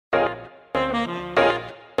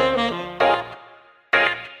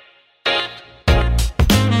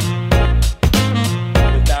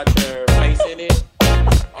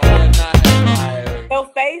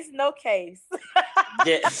pillowcase.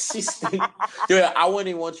 Yeah, dude, I wouldn't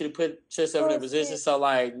even want you to put yourself in a position Shit. so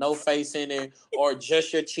like no face in it, or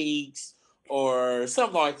just your cheeks, or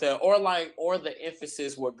something like that, or the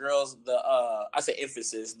emphasis where girls I say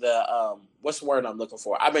emphasis what's the word I'm looking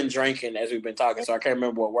for? I've been drinking as we've been talking, so I can't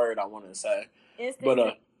remember what word I wanted to say. But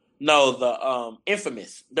Instancy. no, the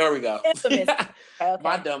infamous. There we go. Infamous. Okay.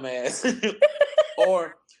 My dumb ass.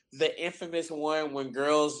 Or the infamous one when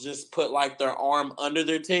girls just put like their arm under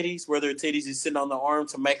their titties, where their titties is sitting on the arm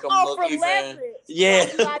to make them look for even. leverage. Yeah,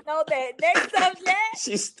 I know that. Next subject.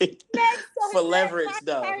 She's For leverage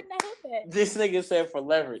though. I know that. This nigga said for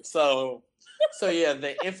leverage. So yeah,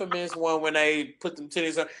 the infamous one when they put them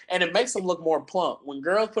titties on, and it makes them look more plump. When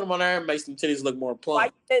girls put them on there, it makes them titties look more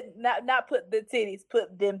plump. Why not put the titties?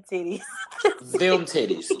 Put them titties. Them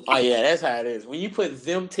titties. Oh yeah, that's how it is. When you put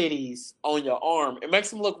them titties on your arm, it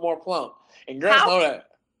makes them look more plump. And girls know that.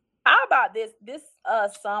 How about this? This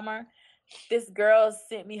summer, this girl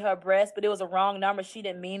sent me her breast, but it was a wrong number. She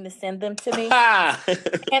didn't mean to send them to me. And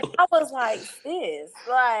I was like, sis,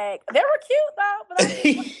 like, they were cute though, but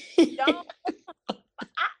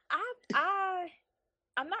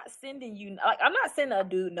I'm not sending you, like, I'm not sending a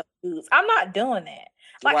dude no nudes. I'm not doing that.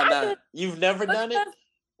 Like, why not? You've never done it?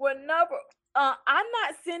 Well, never. I'm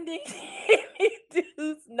not sending any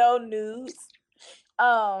dudes no nudes. Wait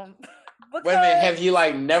a minute, have you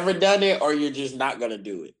like never done it, or you're just not gonna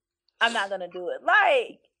do it? I'm not gonna do it.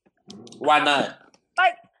 Like, why not?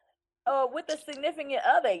 Like, with a significant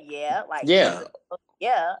other, yeah. Like, yeah.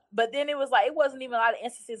 But then it was like, it wasn't even a lot of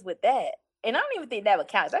instances with that, and I don't even think that would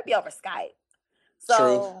count. That'd be over Skype. So,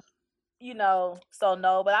 true. You know, so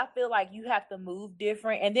no. But I feel like you have to move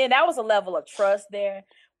different, and then that was a level of trust there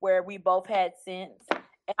where we both had sense.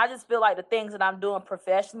 And I just feel like the things that I'm doing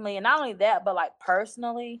professionally, and not only that, but like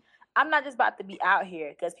personally, I'm not just about to be out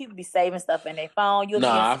here because people be saving stuff in their phone.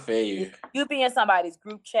 I feel you. You'll be in somebody's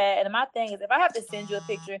group chat. And my thing is, if I have to send you a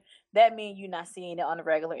picture, that means you're not seeing it on the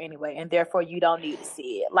regular anyway. And therefore, you don't need to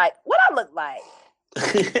see it. Like, what I look like.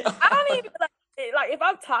 I don't even like if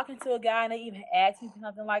I'm talking to a guy and they even ask me for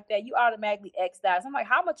something like that, you automatically X that. So I'm like,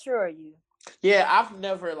 how mature are you? Yeah, I've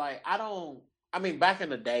never I mean, back in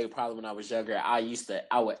the day, probably when I was younger, I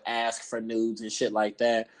would ask for nudes and shit like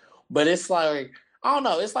that. But it's like, I don't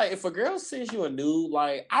know. It's like if a girl sends you a nude,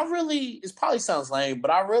 like it probably sounds lame, but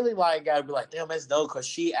I really like gotta be like, damn, that's dope, because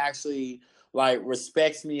she actually like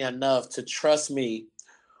respects me enough to trust me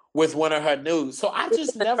with one of her nudes. So I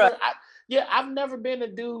just I've never been a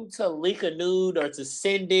dude to leak a nude or to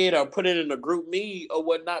send it or put it in a group me or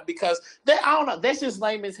whatnot, because I don't know. That's just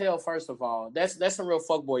lame as hell. First of all, that's some real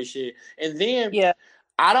fuckboy shit. And then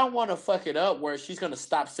I don't want to fuck it up where she's gonna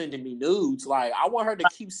stop sending me nudes. Like, I want her to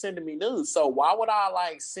keep sending me nudes. So why would I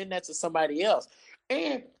like send that to somebody else?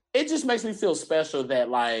 And it just makes me feel special that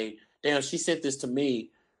like, damn, she sent this to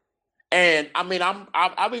me. And I mean,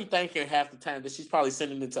 I'll be thinking half the time that she's probably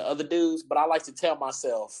sending it to other dudes, but I like to tell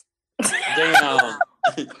myself, damn.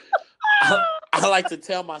 I like to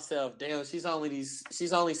tell myself, damn, she's only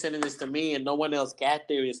sending this to me and no one else got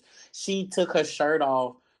this. She took her shirt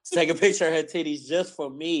off to take a picture of her titties just for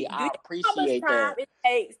me. I appreciate that. How much time it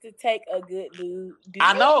takes to take a good dude?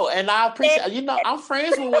 I know, and I appreciate. You know, I'm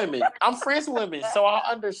friends with women. So I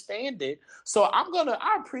understand it. So I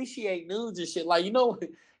appreciate nudes and shit. Like, you know,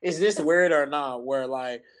 is this weird or not? Where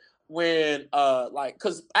like when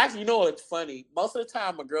because actually, you know what's funny? Most of the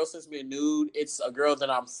time, a girl sends me a nude, it's a girl that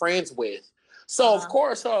I'm friends with. So of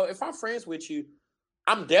course, if I'm friends with you,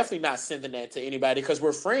 I'm definitely not sending that to anybody because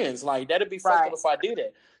we're friends. Like, that'd be fucked up if I do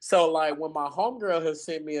that. So like when my homegirl has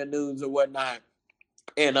sent me a nudes or whatnot,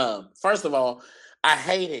 and first of all, I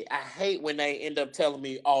hate it. I hate when they end up telling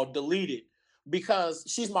me, "Oh, delete it," because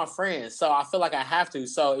she's my friend. So I feel like I have to.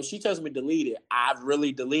 So if she tells me delete it, I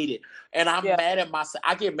really delete it, and I'm mad at myself.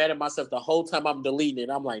 I get mad at myself the whole time I'm deleting it.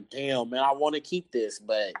 I'm like, damn, man, I want to keep this,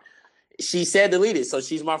 but she said delete it, so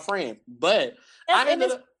she's my friend. But I ended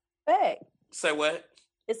up. Say what?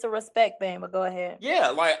 It's a respect thing, but go ahead. Yeah,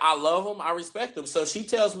 like, I love them, I respect them. So she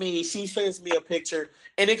sends me a picture,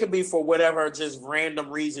 and it could be for whatever, just random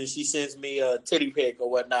reason. She sends me a titty pic or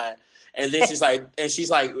whatnot, and then she's like,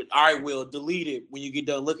 all right, we'll delete it when you get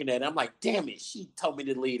done looking at it. I'm like, damn it, she told me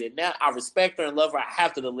to delete it. Now I respect her and love her, I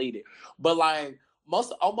have to delete it. But like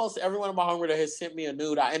almost everyone in my home that has sent me a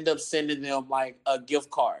nude, I end up sending them like a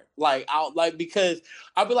gift card, because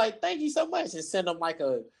I'll be like, thank you so much, and send them like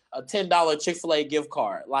a $10 Chick-fil-A gift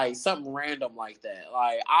card, like something random like that.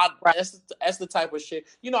 Like, that's the type of shit.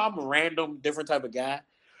 You know, I'm a random, different type of guy.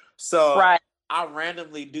 So I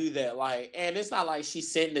randomly do that. Like, and it's not like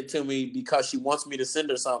she's sending it to me because she wants me to send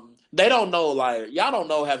her something. They don't know, like, y'all don't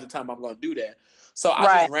know half the time I'm going to do that. So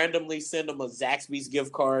I just randomly send them a Zaxby's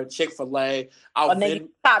gift card, Chick-fil-A. Nigga,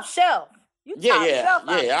 top shelf.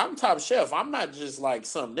 I'm top shelf. I'm not just like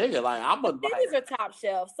some nigga. Like I'm a titties are top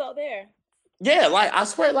shelf. So there. Yeah, like I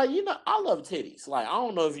swear, like I love titties. Like I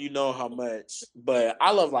don't know if you know how much, but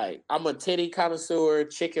I love I'm a titty connoisseur,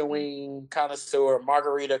 chicken wing connoisseur,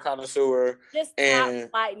 margarita connoisseur, just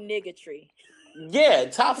top flight niggatry. Yeah,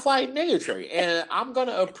 top flight niggatry, and I'm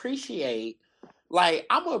gonna appreciate.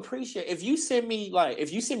 If you send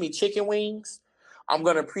me chicken wings, I'm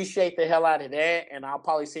gonna appreciate the hell out of that, and I'll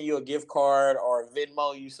probably send you a gift card or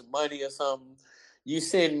Venmo you some money or something. You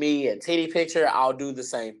send me a titty picture, I'll do the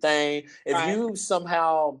same thing.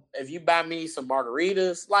 If you buy me some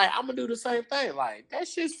margaritas, I'm gonna do the same thing. Like that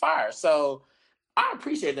shit's fire. So I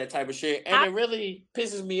appreciate that type of shit, and it really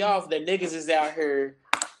pisses me off that niggas is out here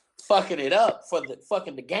fucking it up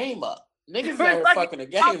fucking the game up. Niggas out here fucking the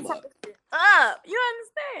game up. You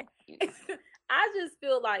understand? I just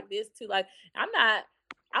feel like this too. Like I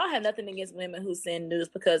don't have nothing against women who send nudes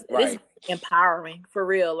because it is empowering for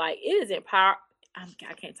real. Like it is empowering. I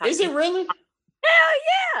can't talk. Is it really? Hell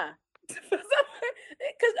yeah!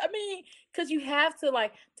 Because you have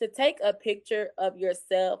to take a picture of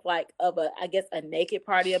yourself, of a naked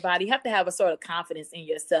part of your body. You have to have a sort of confidence in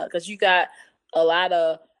yourself because you got a lot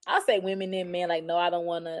of, I'll say women and men no, I don't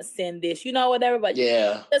want to send this, whatever. But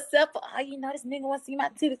yeah, yourself, this nigga wants to see my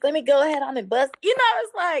titties. Let me go ahead on and bust.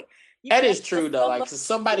 It's like. That is true though. Cause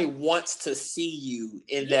somebody wants to see you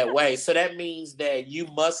in that way. So that means that you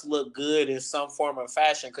must look good in some form or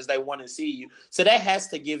fashion because they want to see you. So that has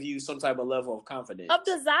to give you some type of level of confidence. Of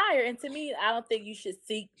desire. And to me, I don't think you should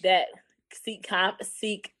seek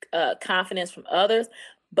confidence from others.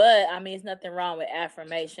 But it's nothing wrong with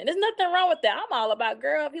affirmation. There's nothing wrong with that. I'm all about,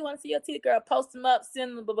 girl, if you want to see your teeth, girl, post them up,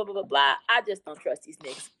 send them, blah, blah, blah, blah, blah. I just don't trust these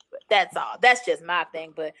niggas. But that's all. That's just my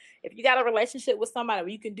thing. But if you got a relationship with somebody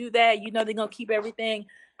where you can do that, they're going to keep everything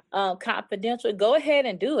confidential, go ahead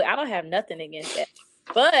and do it. I don't have nothing against that.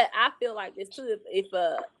 But I feel like this too. If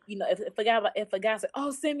a guy says,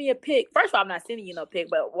 "Oh, send me a pic," first of all, I'm not sending you no pic.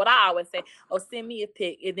 But what I always say, "Oh, send me a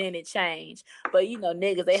pic," and then it changed. But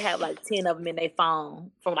niggas, they have 10 of them in their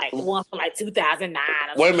phone from one from 2009.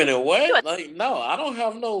 Wait a minute, what? No, I don't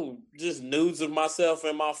have no just nudes of myself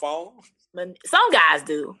in my phone. But some guys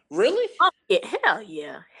do. Really? Hell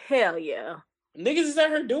yeah. Niggas is out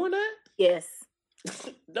here doing that? Yes.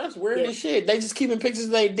 That's weird as shit. They just keeping pictures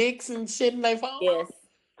of their dicks and shit in their phone? Yes.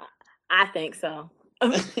 I think so.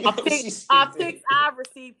 Pics I've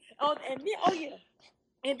received. And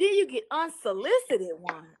then you get unsolicited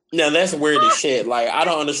ones. No, that's weird as shit. I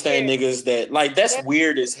don't understand niggas that that's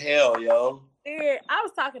weird as hell, yo. I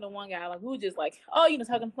was talking to one guy who was just talking on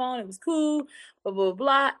the phone. It was cool, blah blah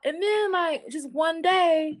blah. And then just one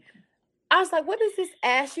day, I was like, "What is this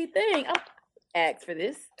ashy thing?" Ask for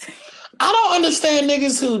this. I don't understand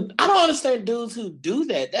dudes who do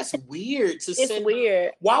that. That's weird to say. It's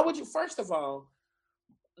weird. Why would you? First of all,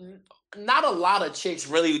 not a lot of chicks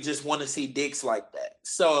really just want to see dicks like that.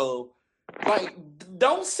 So,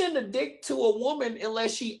 don't send a dick to a woman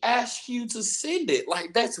unless she asks you to send it.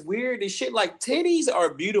 That's weird as shit. Titties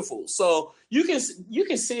are beautiful, so you can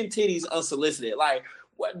send titties unsolicited.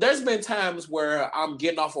 There's been times where I'm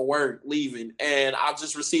getting off of work, leaving, and I've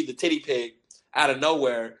just received a titty pic out of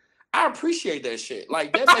nowhere. I appreciate that shit.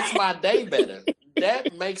 That makes my day better.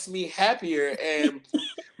 That makes me happier and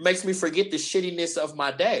makes me forget the shittiness of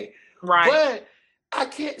my day. Right. But I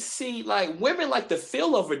can't see women like the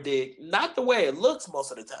feel of a dick, not the way it looks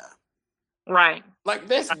most of the time. Right.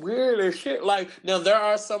 That's weird as shit. Now there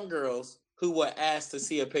are some girls who will ask to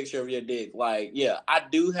see a picture of your dick. I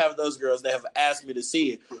do have those girls that have asked me to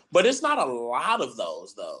see it, but it's not a lot of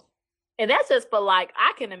those though. And that's just for I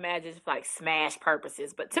can imagine smash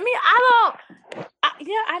purposes. But to me, I'm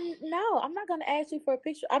not gonna ask you for a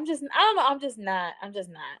picture. I'm just not.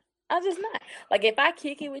 If I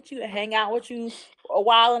kick it with you and hang out with you a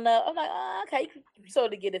while enough, I'm okay, you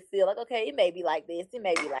sort of get a feel okay, it may be like this, it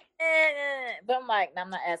may be but I'm I'm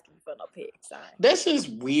not asking for no pics. Sorry. That's just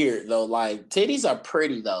weird though. Titties are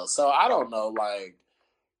pretty though, so I don't know.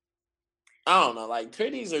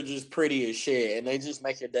 Titties are just pretty as shit, and they just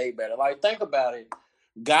make your day better. Think about it.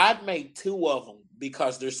 God made 2 of them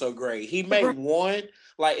because they're so great. He made one,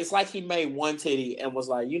 it's like he made one titty and was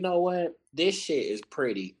like, you know what? This shit is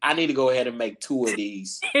pretty. I need to go ahead and make 2 of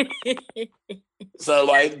these. So,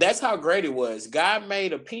 that's how great it was. God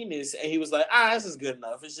made a penis, and he was like, this is good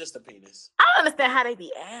enough. It's just a penis. I don't understand how they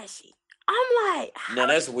be ashy. I'm no,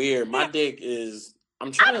 that's weird. My dick is...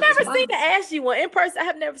 I've never seen the ashy one in person. I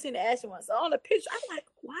have never seen the ashy one. So on the picture, I'm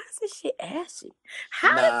why is this shit ashy?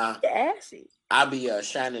 How is it ashy? I be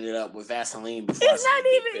shining it up with Vaseline before it's not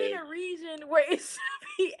even in a region where it should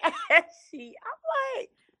be ashy. I'm like,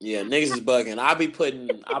 yeah, niggas is bugging. I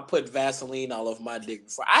put Vaseline all over my dick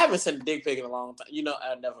before. I haven't sent a dick pic in a long time. You know,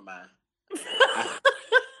 never mind.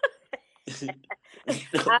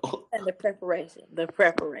 And the preparation.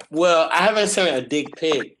 Well, I haven't sent a dick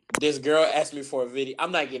pic. This girl asked me for a video.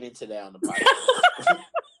 I'm not getting into that on the podcast.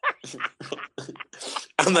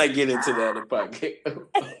 I'm not getting into that on the podcast.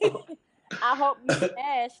 I hope you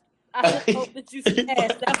smashed. I just hope that you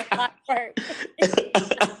smashed. That's my word.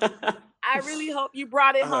 I really hope you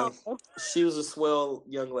brought it home. She was a swell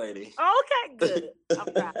young lady. Okay, good.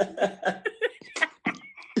 I'm proud.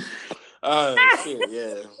 Oh shit,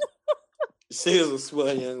 yeah. She was a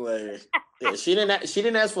swell young lady. Yeah, she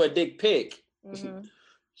didn't ask for a dick pic. Mm-hmm.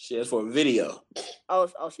 She asked for a video. Oh,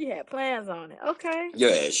 she had plans on it. Okay.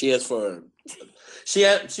 Yeah, she asked for. She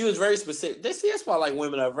was very specific. That's why like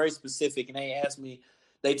women are very specific, and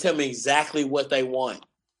they tell me exactly what they want.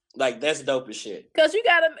 Like that's dope as shit. We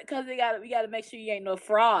gotta make sure you ain't no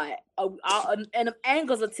fraud. And the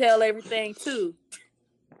angles will tell everything too.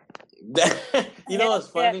 You know what's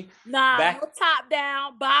funny? Nah, no top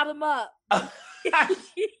down, bottom up.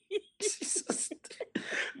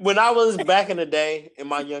 When I was back in the day, in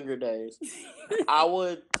my younger days, I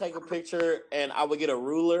would take a picture and I would get a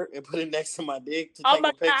ruler and put it next to my dick to take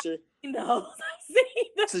a picture. No,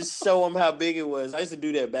 to show them how big it was. I used to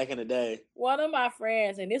do that back in the day. One of my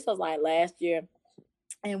friends, and this was like last year,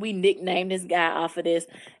 and we nicknamed this guy off of this.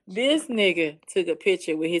 This nigga took a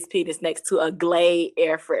picture with his penis next to a Glade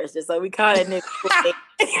air freshener. So we called it nigga Glade.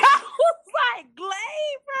 I was like,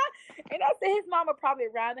 Glade, bro. And I said his mama probably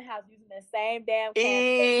around the house using the same damn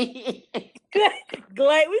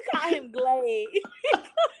Glade. We call him Glade.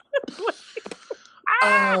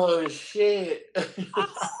 Oh shit. I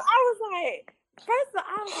was like, first of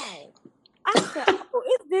all, I said, oh,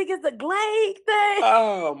 it's big as a Glade thing.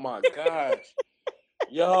 Oh my gosh.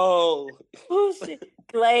 Yo. Oh shit.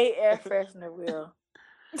 Glade air freshener wheel.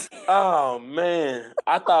 Oh man.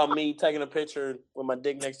 I thought me taking a picture with my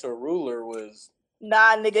dick next to a ruler was.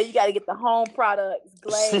 Nah, nigga, you gotta get the home products,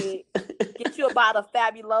 Glade. Get you a bottle of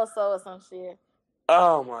Fabuloso or some shit.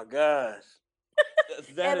 Oh my gosh.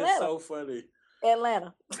 That is so funny.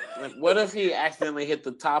 Atlanta. What if he accidentally hit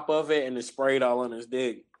the top of it and it sprayed all on his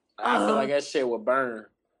dick? I feel like that shit would burn.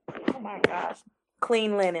 Oh my gosh.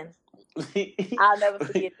 Clean linen. I'll never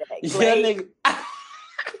forget that. Yeah, nigga.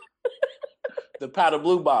 The powder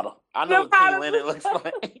blue bottle. I know what clean linen looks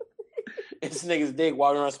like. This nigga's dick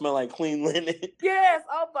walking around smell like clean linen. Yes.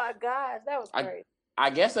 Oh my gosh. That was great. I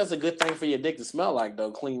guess that's a good thing for your dick to smell like, though.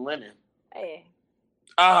 Clean linen. Hey.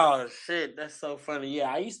 Oh, shit. That's so funny.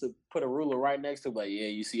 Yeah, I used to put a ruler right next to it, but yeah,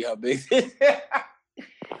 you see how big it is?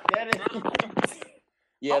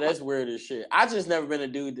 Yeah, that's weird as shit. I just never been a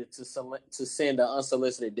dude to send an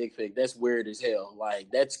unsolicited dick pic. That's weird as hell. Like,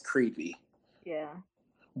 that's creepy. Yeah.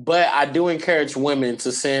 But I do encourage women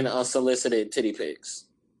to send unsolicited titty pics.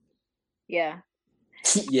 Yeah.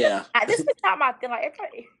 Yeah. This is not my thing. Like,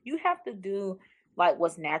 you have to do like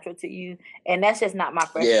what's natural to you, and that's just not my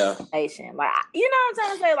first destination. Like, you know what I'm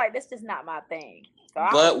trying to say? Like, that's just not my thing. So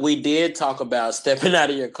but we did talk about stepping out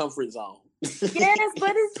of your comfort zone. Yes,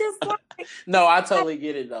 but it's just like no, I totally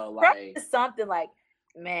get it though. Like it's something like,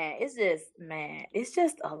 it's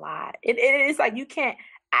just a lot. It's like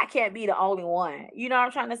I can't be the only one. You know what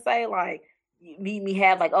I'm trying to say? Like, me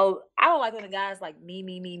have like, oh, I don't like when the guys like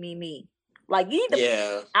me. Like, you need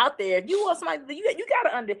to put out there. If you want somebody, you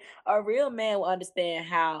gotta a real man will understand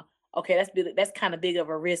how. Okay, that's kind of big of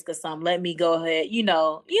a risk or something. Let me go ahead. You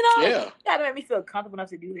know. Yeah. You gotta make me feel comfortable enough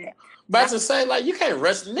to do that. But to say, like, you can't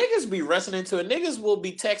rush. Niggas be rushing into it. Niggas will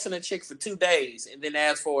be texting a chick for 2 days and then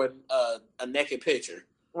ask for a naked picture.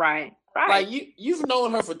 Right. Like, you've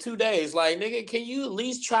known her for 2 days. Like, nigga, can you at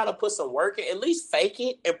least try to put some work in? At least fake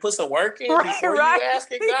it and put some work in before you ask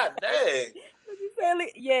it? God dang.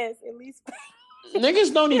 Yes, at least.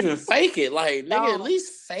 Niggas don't even fake it. Like, nigga, at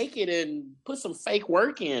least fake it and put some fake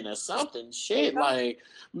work in or something. Shit, like,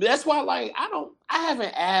 that's why, like, I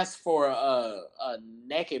haven't asked for a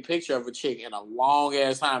naked picture of a chick in a long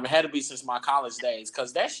ass time. It had to be since my college days,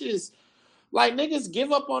 because that shit's, like, niggas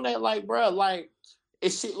give up on that. Like, bro, like,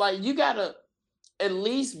 it's shit, like, you gotta at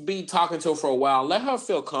least be talking to her for a while. Let her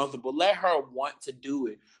feel comfortable. Let her want to do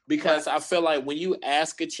it, because I feel like when you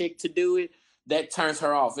ask a chick to do it, that turns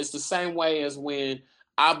her off. It's the same way as when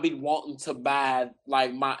I'll be wanting to buy,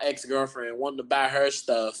 like, my ex-girlfriend wanting to buy her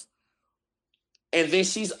stuff, and then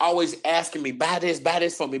she's always asking me, buy this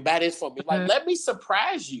for me. Like, let me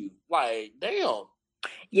surprise you. Like, damn.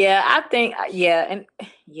 Yeah, I think, and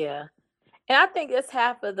I think it's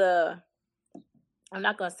half of the I'm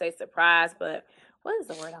not gonna say surprise, but what is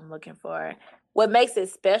the word I'm looking for? What makes it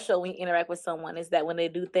special when you interact with someone is that when they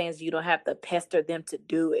do things, you don't have to pester them to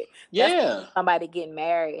do it. That's Yeah. somebody getting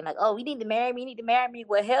married and like, oh, we need to marry me, you need to marry me.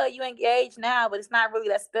 Well, hell, you engaged now, but it's not really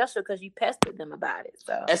that special because you pestered them about it.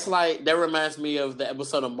 So It's like that reminds me of the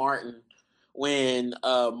episode of Martin when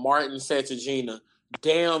Martin said to Gina,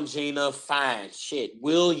 "Damn, Gina, fine, shit,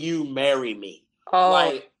 will you marry me?" oh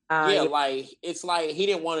Like, yeah, yeah. like it's like he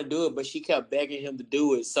didn't want to do it, but she kept begging him to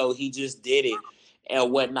do it, so he just did it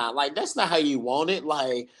and whatnot. Like, that's not how you want it.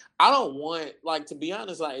 Like, I don't want, like, to be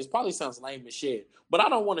honest, like, it probably sounds lame as shit, but I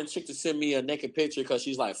don't want a chick to send me a naked picture because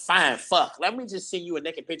she's like, fine, fuck, let me just send you a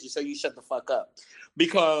naked picture so you shut the fuck up,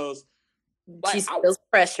 because She like feels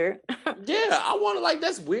pressure. yeah, I want to, like,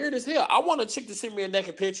 that's weird as hell. I want a chick to send me a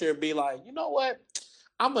naked picture and be like, you know what?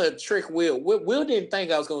 I'm gonna trick Will. Will didn't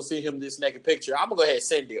think I was gonna send him this naked picture. I'm gonna go ahead and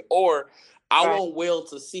send it, or I Right. want Will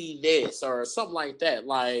to see this or something like that.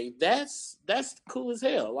 Like, that's cool as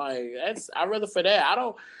hell. Like, I rather for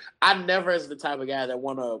that. I never as the type of guy that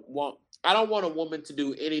want. I don't want a woman to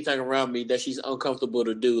do anything around me that she's uncomfortable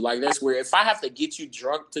to do. Like, that's weird. If I have to get you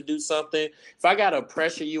drunk to do something, if I gotta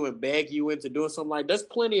pressure you and beg you into doing something, like, there's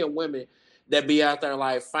plenty of women that be out there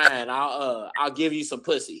like, fine, I'll give you some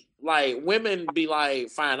pussy. Like, women be like,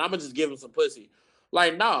 fine, I'm gonna just give him some pussy.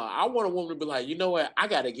 Like, no, I want a woman to be like, you know what, I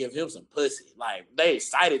gotta give him some pussy. Like, they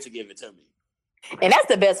excited to give it to me. And that's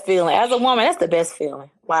the best feeling. As a woman, that's the best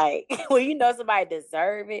feeling. Like when you know somebody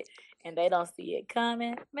deserve it and they don't see it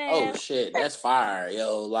coming, man. Oh shit, that's fire,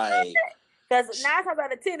 yo. Like, Because 9 times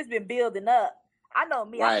out of 10, it's been building up. I know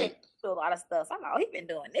me, I can't right. do a lot of stuff. So I'm like, oh, he been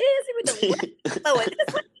doing this, he been doing this, he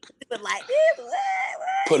been like this.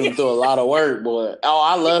 Put him through a lot of work, boy. Oh,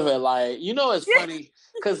 I love it. Like, you know, it's funny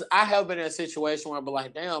because I have been in a situation where I'm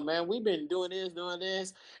like, damn, man, we've been doing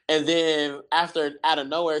this. And then after, out of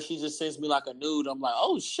nowhere, she just sends me like a nude. I'm like,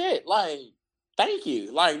 oh shit, like, thank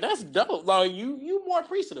you. Like, that's dope. Like, you more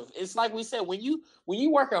appreciative. It's like we said, when you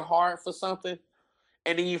working hard for something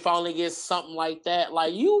and then you finally get something like that,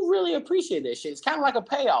 like, you really appreciate that shit. It's kind of like a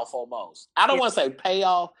payoff almost. I don't want to say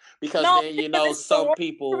payoff because no, then, you know, some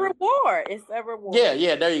people. It's a reward. It's a reward.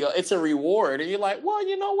 Yeah, there you go. It's a reward. And you're like, well,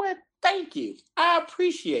 you know what? Thank you. I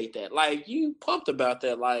appreciate that. Like, you pumped about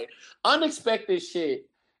that. Like, unexpected shit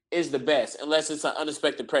is the best, unless it's an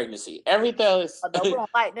unexpected pregnancy. Everything else, No, we don't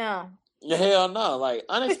like them. hell no. Like,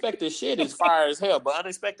 unexpected shit is fire as hell, but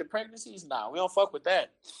unexpected pregnancies, nah, we don't fuck with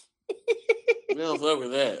that. We don't fuck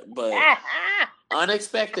with that. But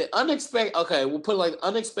unexpected. Okay, we'll put like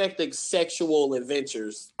unexpected sexual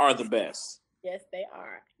adventures are the best. Yes, they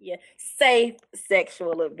are. Yeah, safe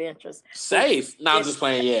sexual adventures. Safe? No, I'm just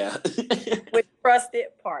playing. Yeah. With trusted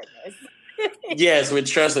partners. Yes, with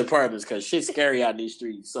trusted partners, because shit's scary out these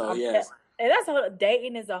streets. So yes. And that's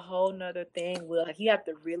dating is a whole nother thing. Where like you have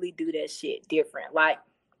to really do that shit different. Like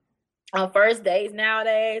on first dates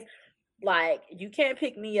nowadays, like you can't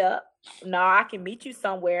pick me up. No, I can meet you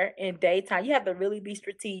somewhere in daytime. You have to really be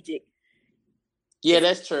strategic. Yeah,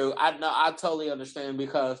 that's true. I know. I totally understand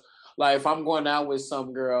because, like, if I'm going out with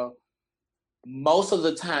some girl, most of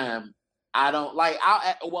the time I don't like.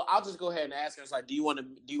 I'll just go ahead and ask her. It's like, do you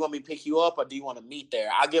want me to pick you up or do you want to meet there?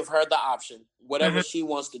 I'll give her the option, whatever she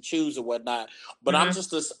wants to choose or whatnot. But I'm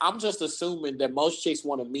just assuming that most chicks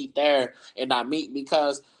want to meet there and not meet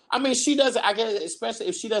because I mean she doesn't. I guess especially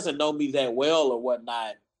if she doesn't know me that well or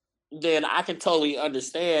whatnot. Then I can totally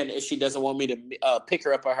understand if she doesn't want me to pick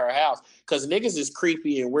her up at her house because niggas is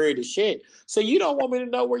creepy and weird as shit. So you don't want me to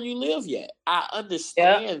know where you live yet. I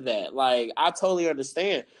understand that. Like, I totally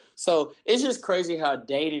understand. So it's just crazy how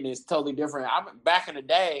dating is totally different. Back in the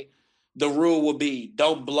day, the rule would be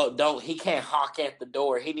he can't honk at the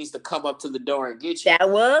door. He needs to come up to the door and get you. That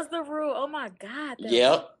was the rule. Oh my God.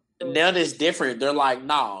 Yep. Now it's different. They're like,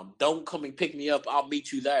 nah, don't come and pick me up. I'll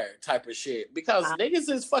meet you there type of shit. Because niggas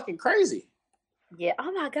is fucking crazy. Yeah.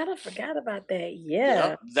 Oh my God. I forgot about that. Yeah.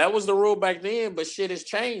 Yep. That was the rule back then, but shit has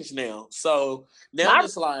changed now. So now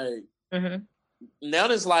it's like,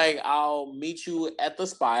 I'll meet you at the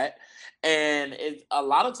spot. And a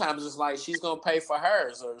lot of times it's like she's going to pay for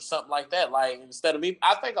hers or something like that. Like instead of me,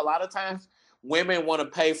 I think a lot of times women want to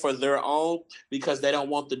pay for their own because they don't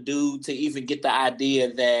want the dude to even get the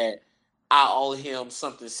idea that I owe him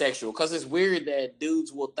something sexual. Because it's weird that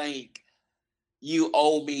dudes will think you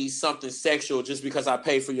owe me something sexual just because I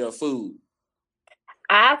pay for your food.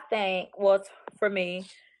 I think, well, for me,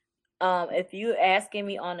 if you asking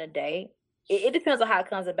me on a date, it depends on how it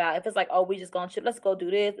comes about. If it's like, oh, we just gonna chill, let's go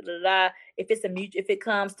do this, blah, blah, blah. If it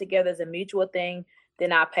comes together as a mutual thing,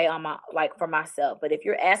 then I'll pay on for myself. But if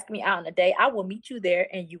you're asking me out on a date, I will meet you there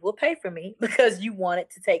and you will pay for me because you wanted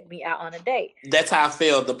to take me out on a date. That's how I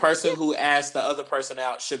feel. The person who asked the other person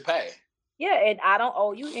out should pay. Yeah, and I don't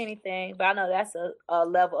owe you anything, but I know that's a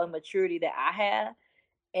level of maturity that I have,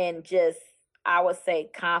 and just I would say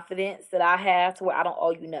confidence that I have to where I don't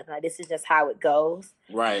owe you nothing. Like, this is just how it goes.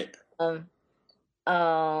 Right.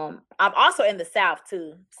 I'm also in the South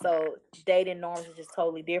too, so dating norms are just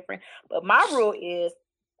totally different. But my rule is,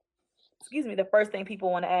 the first thing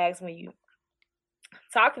people want to ask when you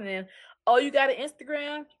talking to them, oh, you got an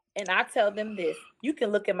Instagram? And I tell them this: you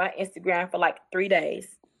can look at my Instagram for like 3 days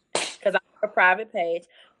because I have a private page.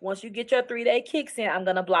 Once you get your 3-day kicks in, I'm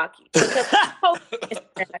gonna block you. Because I post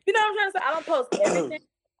Instagram. You know what I'm trying to say? I don't post everything,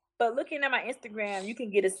 but looking at my Instagram, you can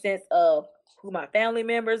get a sense of who my family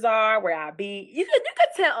members are, where I be. You could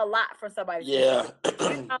tell a lot from somebody. Yeah.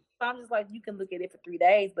 So I'm just like, you can look at it for 3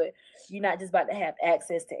 days, but you're not just about to have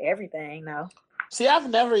access to everything, no. See, I've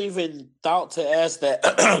never even thought to ask that.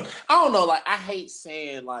 I don't know, like, I hate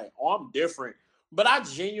saying, like, oh, I'm different. But I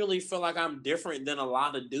genuinely feel like I'm different than a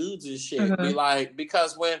lot of dudes and shit. Mm-hmm. Be like,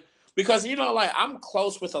 because you know, like, I'm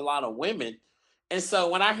close with a lot of women. And so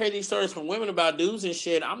when I hear these stories from women about dudes and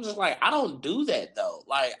shit, I'm just like, I don't do that, though.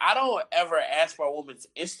 Like, I don't ever ask for a woman's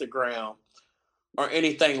Instagram or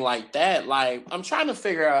anything like that. Like, I'm trying to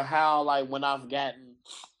figure out how, like, when I've gotten,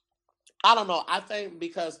 I don't know, I think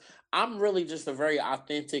because I'm really just a very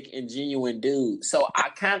authentic and genuine dude. So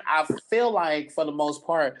I feel like, for the most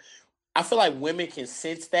part, I feel like women can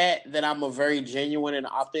sense that I'm a very genuine and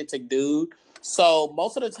authentic dude. So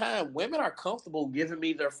most of the time, women are comfortable giving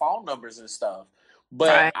me their phone numbers and stuff.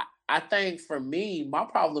 But Right. I think for me, my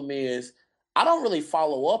problem is I don't really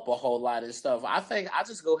follow up a whole lot of stuff. I think I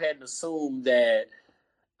just go ahead and assume that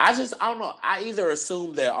I don't know. I either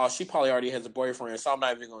assume that, oh, she probably already has a boyfriend, so I'm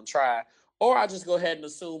not even going to try. Or I just go ahead and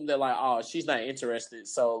assume that, like, oh, she's not interested,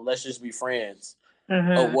 so let's just be friends.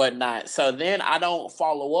 Mm-hmm. Or whatnot. So then I don't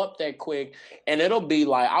follow up that quick, and it'll be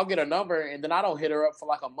like I'll get a number and then I don't hit her up for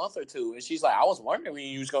like a month or two, and she's like, I was wondering when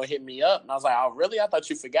you was gonna hit me up, and I was like, oh really? I thought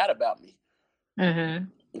you forgot about me. Mm-hmm.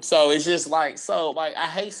 So it's just like, I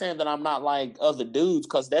hate saying that I'm not like other dudes,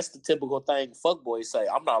 because that's the typical thing fuckboys say.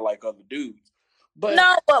 I'm not like other dudes. But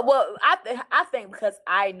no, but I think because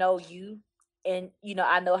I know you, and you know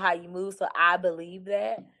I know how you move, so I believe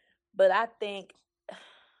that. But I think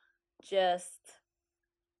just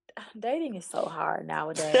dating is so hard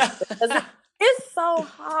nowadays. It's so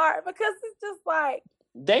hard because it's just like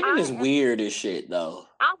dating is weird as shit, though.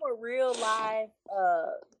 I'm a real life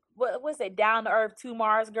what's it, down to earth 2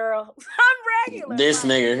 Mars girl. I'm regular. This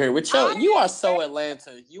nigga here with you are so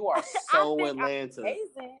Atlanta. You are so Atlanta.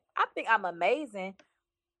 I think I'm amazing.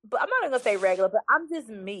 But I'm not even gonna say regular, but I'm just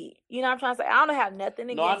me. You know what I'm trying to say? I don't have nothing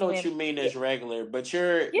against. No, I know what you mean as regular, but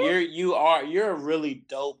you're a really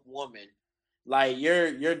dope woman. Like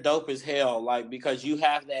you're dope as hell. Like, because you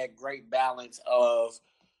have that great balance of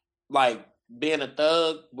like being a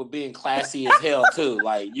thug but being classy as hell too.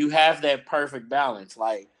 Like, you have that perfect balance.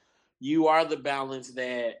 Like, you are the balance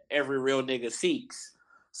that every real nigga seeks.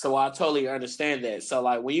 So I totally understand that. So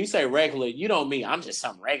like when you say regular, you don't mean I'm just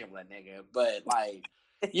some regular nigga, but like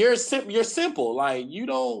you're simple. Like, you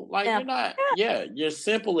don't like you're not. Yeah, you're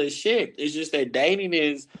simple as shit. It's just that dating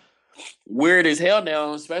is weird as hell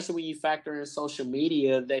now, especially when you factor in social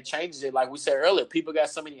media. That changes it. Like we said earlier, people got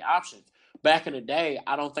so many options. Back in the day,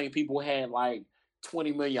 I don't think people had like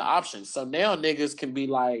 20 million options. So now niggas can be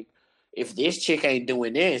like, if this chick ain't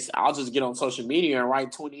doing this, I'll just get on social media and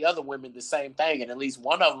write 20 other women the same thing, and at least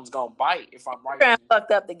one of them's gonna bite if I'm right.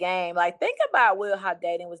 Fucked up the game. Like, think about, Will, how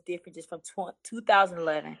dating was different just from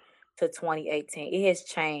 2011 to 2018. It has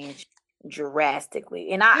changed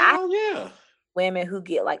drastically. And I women who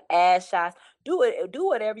get like ass shots, do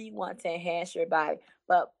whatever you want to enhance your body.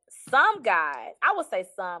 But some guys, I would say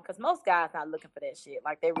some, because most guys not looking for that shit.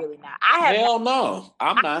 Like, they're really not.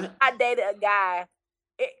 I'm not. I dated a guy.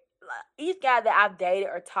 Each guy that I've dated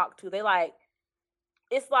or talked to, they like,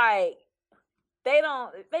 it's like they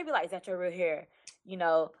be like, is that your real hair? You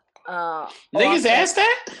know, niggas ask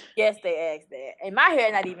that? Yes, they ask that. And my hair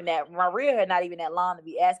not even that, my real hair not even that long to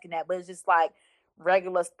be asking that, but it's just like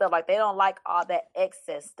regular stuff. Like, they don't like all that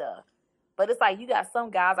excess stuff. But it's like, you got some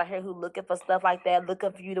guys out here who looking for stuff like that,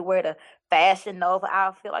 looking for you to wear the Fashion Nova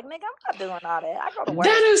outfit. Like, nigga, I'm not doing all that. I go to work.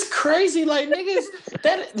 That is crazy. Like,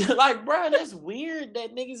 niggas, like, bro, that's weird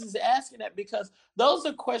that niggas is asking that, because those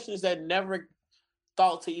are questions that never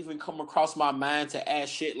thought to even come across my mind to ask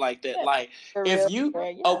shit like that. Like,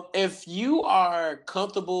 if you are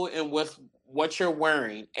comfortable in with what you're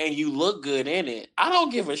wearing and you look good in it, I don't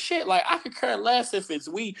give a shit. Like, I could care less if it's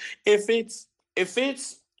if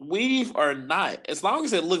it's weave or not, as long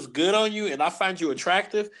as it looks good on you and I find you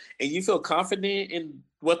attractive and you feel confident in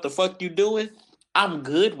what the fuck you doing, I'm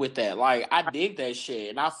good with that. Like I dig that shit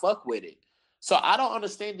and I fuck with it. So I don't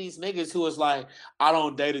understand these niggas who is like, I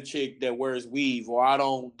don't date a chick that wears weave or I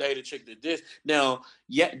don't date a chick that this. Now,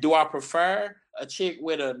 yeah, do I prefer a chick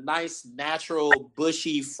with a nice natural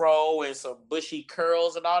bushy fro and some bushy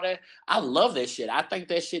curls and all that? I love that shit. I think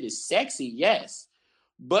that shit is sexy, yes.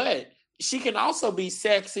 But she can also be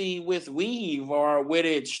sexy with weave or with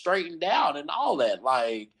it straightened out and all that.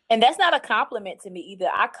 Like, and that's not a compliment to me either.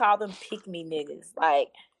 I call them pick me niggas. Like,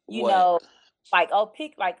 you what? know, like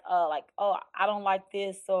pick like I don't like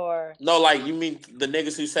this or No, like you mean the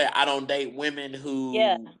niggas who say I don't date women who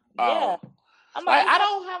yeah. I'm like, I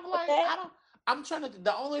don't have like that. I don't. I'm trying to.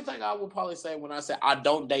 The only thing I would probably say when I say I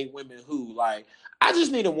don't date women who like I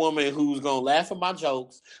just need a woman who's gonna laugh at my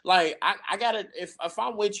jokes. Like I gotta if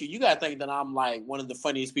I'm with you, you gotta think that I'm like one of the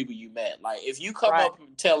funniest people you met. Like if you come up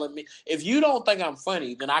and telling me if you don't think I'm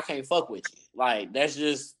funny, then I can't fuck with you. Like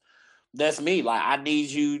that's me. Like I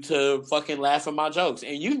need you to fucking laugh at my jokes,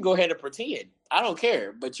 and you can go ahead and pretend. I don't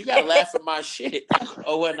care, but you gotta laugh at my shit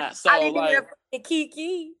or whatnot. So I need like, to hear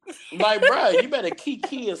Kiki. like, bro, you better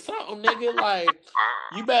kiki or something, nigga. Like,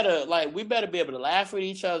 you better like we better be able to laugh with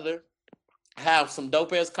each other, have some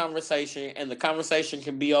dope ass conversation, and the conversation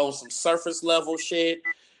can be on some surface level shit,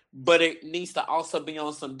 but it needs to also be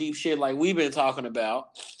on some deep shit like we've been talking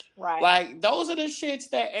about. Right. Like those are the shits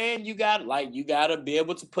that, and you gotta be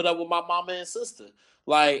able to put up with my mama and sister.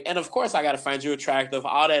 Like, and of course I gotta find you attractive,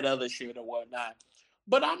 all that other shit or whatnot.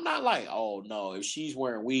 But I'm not like, oh no, if she's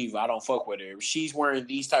wearing weave, I don't fuck with her. If she's wearing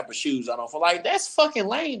these type of shoes, I don't fuck. Like that's fucking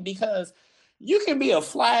lame because you can be a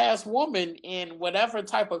fly ass woman in whatever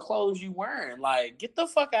type of clothes you wearing. Like, get the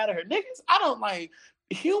fuck out of her, niggas. I don't like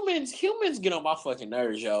humans. Humans get on my fucking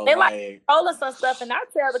nerves, yo. They like rolling some stuff, and I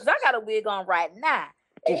tell because I got a wig on right now.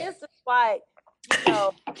 And it's just like,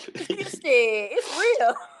 shit, it's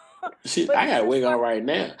real. Shit, I got a wig on right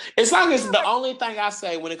now. As long as the only thing I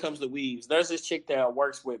say when it comes to weaves, there's this chick that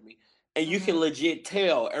works with me, and you can legit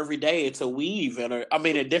tell every day it's a weave and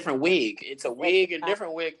a different wig. It's a wig and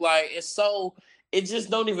different wig. Like it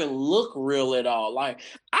just don't even look real at all. Like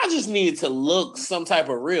I just needed to look some type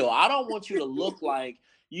of real. I don't want you to look like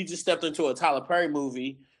you just stepped into a Tyler Perry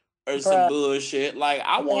movie or some bullshit. Like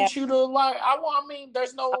I want you to like.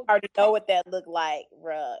 There's no. I already know what that look like,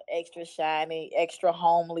 bruh. Extra shiny, extra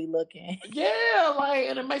homely looking. Yeah, like,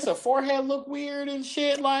 and it makes a forehead look weird and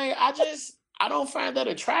shit. Like I don't find that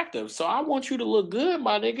attractive. So I want you to look good,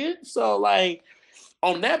 my nigga. So like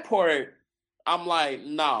on that part, I'm like,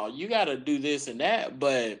 no, you gotta do this and that.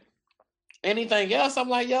 But anything else, I'm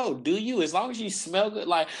like, yo, do you? As long as you smell good.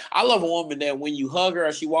 Like, I love a woman that when you hug her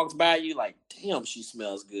or she walks by you, like, damn, she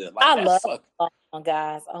smells good. Like, I love cologne,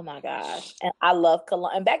 guys. Oh my gosh. And I love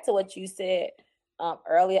cologne. And back to what you said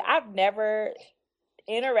earlier, I've never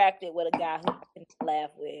interacted with a guy who I can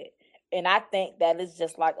laugh with. And I think that is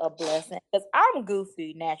just like a blessing. Because I'm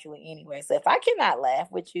goofy naturally anyway. So if I cannot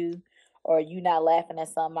laugh with you or you not laughing at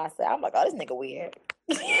something I say, I'm like, oh, this nigga weird.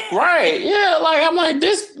 Right. Yeah, like I'm like,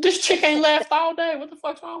 this chick ain't laughed all day. What the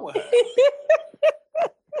fuck's wrong with her?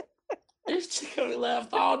 This chick ain't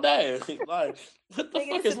laughed all day. Like, what the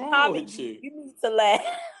fuck is wrong with you? You need to laugh.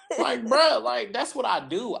 Like, bro, like that's what I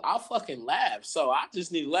do. I fucking laugh. So I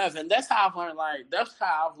just need to laugh. And that's how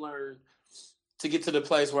I've learned to get to the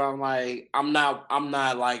place where I'm like, I'm not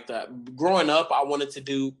like that. Growing up, I wanted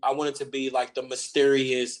to be like the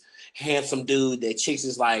mysterious, handsome dude that chicks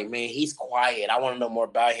is like, man, he's quiet. I want to know more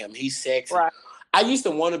about him. He's sexy. Right. I used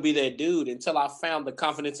to want to be that dude until I found the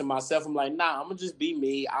confidence in myself. I'm like, nah, I'm gonna just be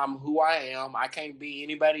me. I'm who I am. I can't be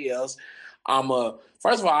anybody else.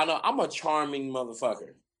 First of all, I know I'm a charming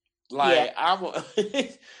motherfucker. Like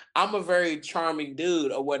I'm a very charming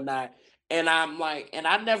dude or whatnot. And I'm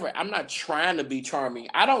not trying to be charming.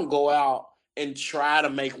 I don't go out and try to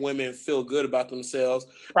make women feel good about themselves.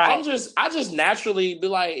 Right. I just naturally be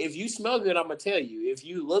like, if you smell good, I'm gonna tell you. If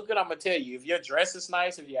you look good, I'm gonna tell you. If your dress is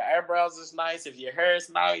nice, if your eyebrows is nice, if your hair is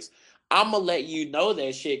nice, I'm gonna let you know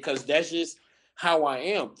that shit because that's just how I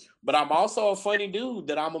am. But I'm also a funny dude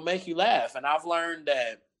that I'm gonna make you laugh. And I've learned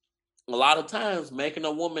that a lot of times making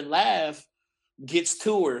a woman laugh gets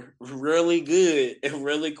to her really good and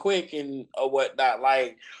really quick and or whatnot.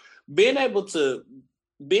 Like being able to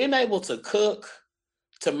cook,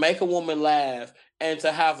 to make a woman laugh, and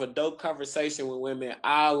to have a dope conversation with women,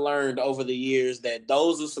 I learned over the years that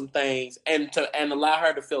those are some things, and allow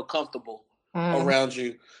her to feel comfortable around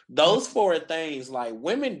you. Those four things, like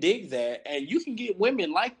women dig that, and you can get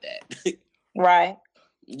women like that. Right.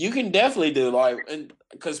 You can definitely do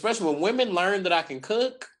because especially when women learn that I can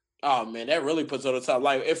cook. Oh man, that really puts on the top.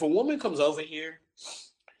 Like if a woman comes over here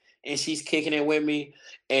and she's kicking it with me,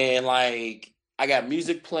 and like I got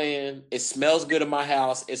music playing, it smells good in my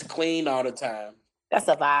house, it's clean all the time. That's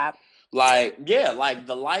a vibe. Like, yeah, like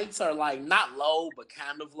the lights are like not low, but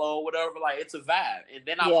kind of low, whatever. Like it's a vibe. And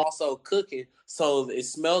then I'm also cooking, so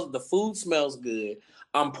the food smells good.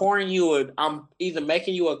 I'm either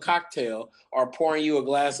making you a cocktail or pouring you a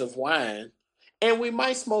glass of wine, and we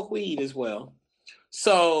might smoke weed as well.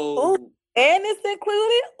 So, ooh, and it's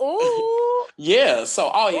included. Ooh, yeah.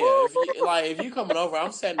 So, if you coming over,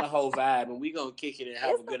 I'm setting the whole vibe, and we gonna kick it and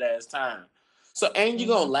have a good ass time. So, and you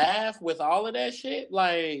gonna laugh with all of that shit?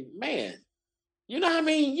 Like, man, you know how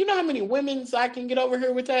many women's I can get over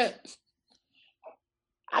here with that?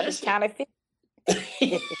 I just counted 50.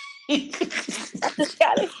 I just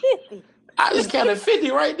counted 50. I just counted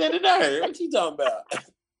 50 right then and there. What you talking about?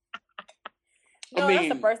 No, that's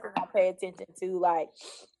the first thing I pay attention to. Like,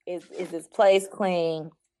 is this place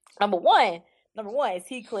clean? Number one, is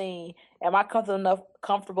he clean? Am I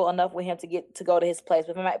comfortable enough with him to go to his place?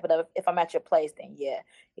 But if I'm at your place, then yeah,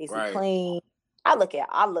 is he clean? I look at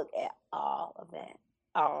all of that. All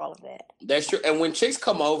of that. That's true. And when chicks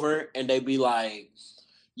come over and they be like,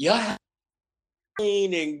 "Yeah,"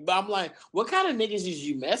 and I'm like, "What kind of niggas is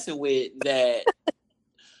you messing with that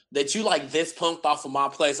you like this punked off of my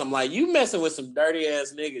place?" I'm like, "You messing with some dirty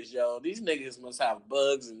ass niggas, yo. These niggas must have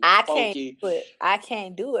bugs and funky." I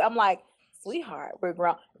can't do it. I'm like, sweetheart, we're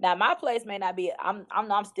grown. Now my place may not be.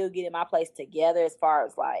 I'm still getting my place together as far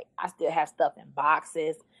as like I still have stuff in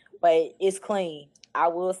boxes, but it's clean. I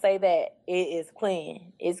will say that it is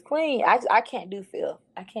clean. It's clean. I can't do filth.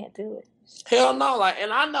 I can't do it. Hell no,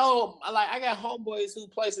 and I know, I got homeboys who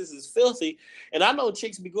places is filthy, and I know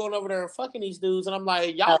chicks be going over there and fucking these dudes, and I'm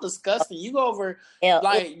like, y'all disgusting. You go over,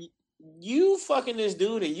 you fucking this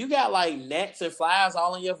dude, and you got like gnats and flies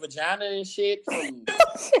all in your vagina and shit. I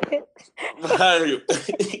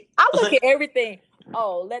look at everything.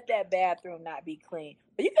 Oh, let that bathroom not be clean.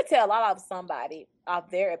 But you can tell a lot of somebody off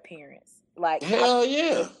their appearance. Like hell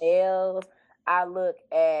yeah. I look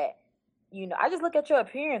at, I just look at your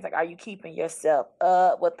appearance. Like, are you keeping yourself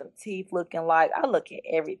up? What the teeth looking like? I look at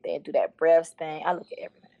everything. Do that breath thing. I look at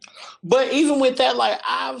everything. But even with that, like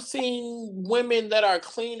I've seen women that are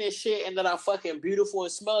clean as shit and that are fucking beautiful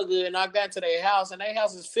and smell good, and I got to their house and their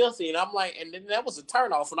house is filthy, and I'm like, and then that was a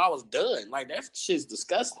turn off when I was done. Like that shit's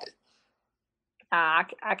disgusting. I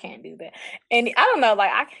can't do that, and I don't know.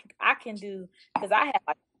 Like I can do because I had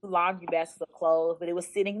like laundry baskets of clothes, but it was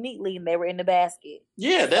sitting neatly and they were in the basket.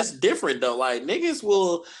 Yeah, that's different though. Like niggas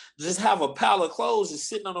will just have a pile of clothes just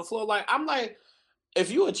sitting on the floor. Like I'm like,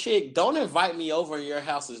 if you a chick, don't invite me over and your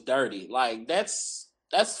house is dirty. Like that's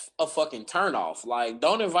a fucking turn off. Like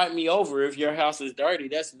don't invite me over if your house is dirty.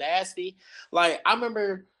 That's nasty. Like I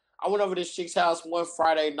remember I went over to this chick's house one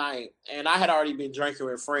Friday night and I had already been drinking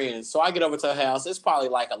with friends. So I get over to her house. It's probably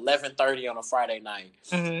like 11:30 on a Friday night.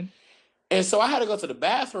 Mm-hmm. And so I had to go to the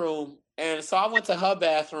bathroom. And so I went to her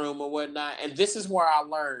bathroom and whatnot. And this is where I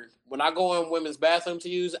learned. When I go in women's bathroom to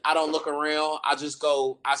use, I don't look around. I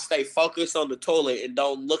stay focused on the toilet and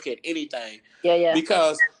don't look at anything. Yeah.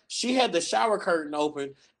 Because she had the shower curtain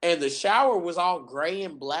open and the shower was all gray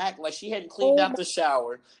and black. Like she hadn't cleaned out the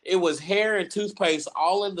shower. It was hair and toothpaste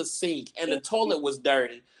all in the sink and the toilet was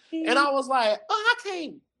dirty. And I was like, I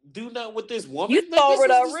can't do nothing with this woman. You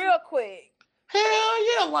sobered up real quick.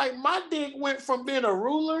 Hell yeah. Like my dick went from being a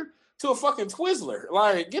ruler to a fucking Twizzler.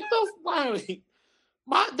 Like, get the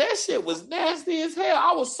that shit was nasty as hell.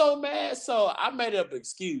 I was so mad, so I made up an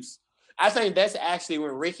excuse. I think that's actually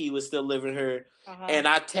when Ricky was still living here, and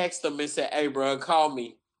I texted him and said, "Hey, bro, call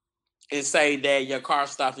me and say that your car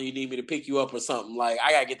stopped and you need me to pick you up or something. Like,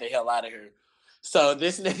 I gotta get the hell out of here." So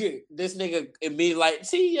this nigga immediately like,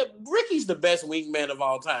 see, Ricky's the best wingman of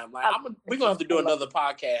all time. Like, we're gonna have to do another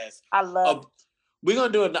podcast. I love. I'm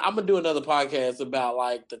gonna do another podcast about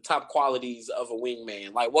like the top qualities of a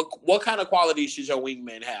wingman. Like what kind of qualities should your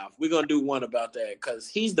wingman have? We're gonna do one about that because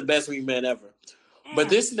he's the best wingman ever. Yeah. But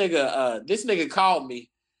this nigga called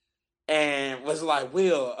me and was like,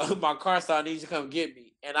 "Will, my car started, I need you to come get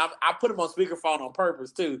me." And I put him on speakerphone on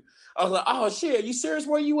purpose too. I was like, "Oh shit, you serious?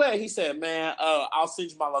 Where you at?" He said, "Man, I'll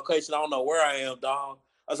send you my location. I don't know where I am, dog."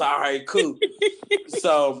 I was like, "All right, cool."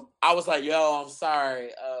 So I was like, "Yo, I'm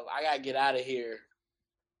sorry. I gotta get out of here.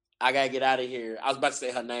 I was about to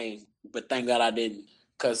say her name, but thank God I didn't,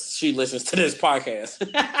 because she listens to this podcast.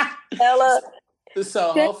 Ella,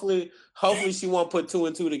 So hopefully she won't put two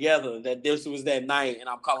and two together that this was that night and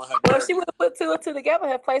I'm calling her. Well, if she would have put two and two together,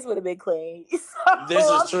 her place would have been clean. This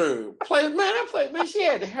is true. Man, she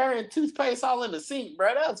had hair and toothpaste all in the sink,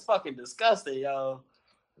 bro. That was fucking disgusting, yo.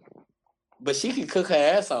 But she can cook her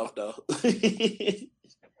ass off though.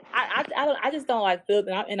 I just don't like filth,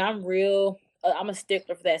 and I'm real. I'm a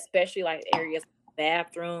stickler for that, especially like areas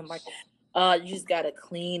bathroom. Like, you just gotta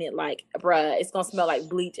clean it. Like, bruh, it's gonna smell like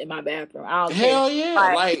bleach in my bathroom. I don't Hell care.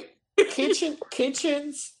 yeah, like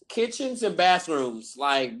kitchens and bathrooms.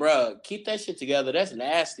 Like, bruh, keep that shit together. That's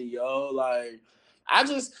nasty, yo. Like, I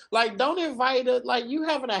just like don't invite it. Like, you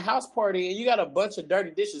having a house party and you got a bunch of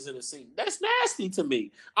dirty dishes in the sink. That's nasty to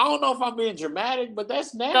me. I don't know if I'm being dramatic, but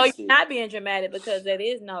that's nasty. No, you're not being dramatic because that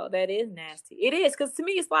is nasty. It is because to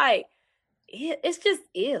me it's like it's just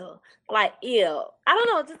ill. Like ill. I don't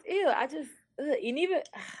know, just ill.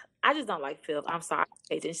 I just don't like filth. I'm sorry.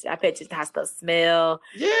 I bet you how stuff smell.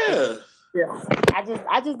 Yeah. Yeah.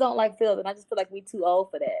 I just don't like filth, and I just feel like we too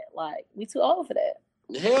old for that. Like we too old for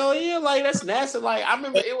that. Hell yeah, like that's nasty. Like I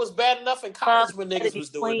remember it was bad enough in college when niggas was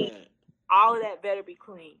doing that. All of that better be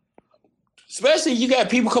clean. Especially you got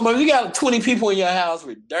people come over, you got 20 people in your house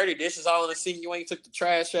with dirty dishes all in the sink. You ain't took the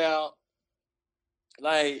trash out.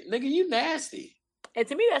 Like, nigga, you nasty. And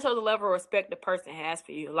to me, that shows the level of respect the person has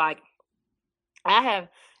for you. Like, I have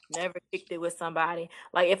never kicked it with somebody.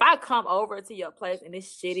 Like, if I come over to your place and it's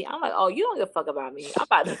shitty, I'm like, oh, you don't give a fuck about me. I'm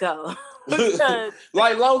about to go.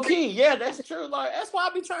 Like, low key, yeah, that's true. Like, that's why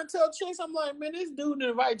I be trying to tell chicks, I'm like, man, this dude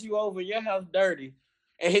invite you over, your house dirty,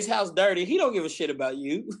 and his house dirty. He don't give a shit about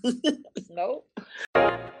you. Nope.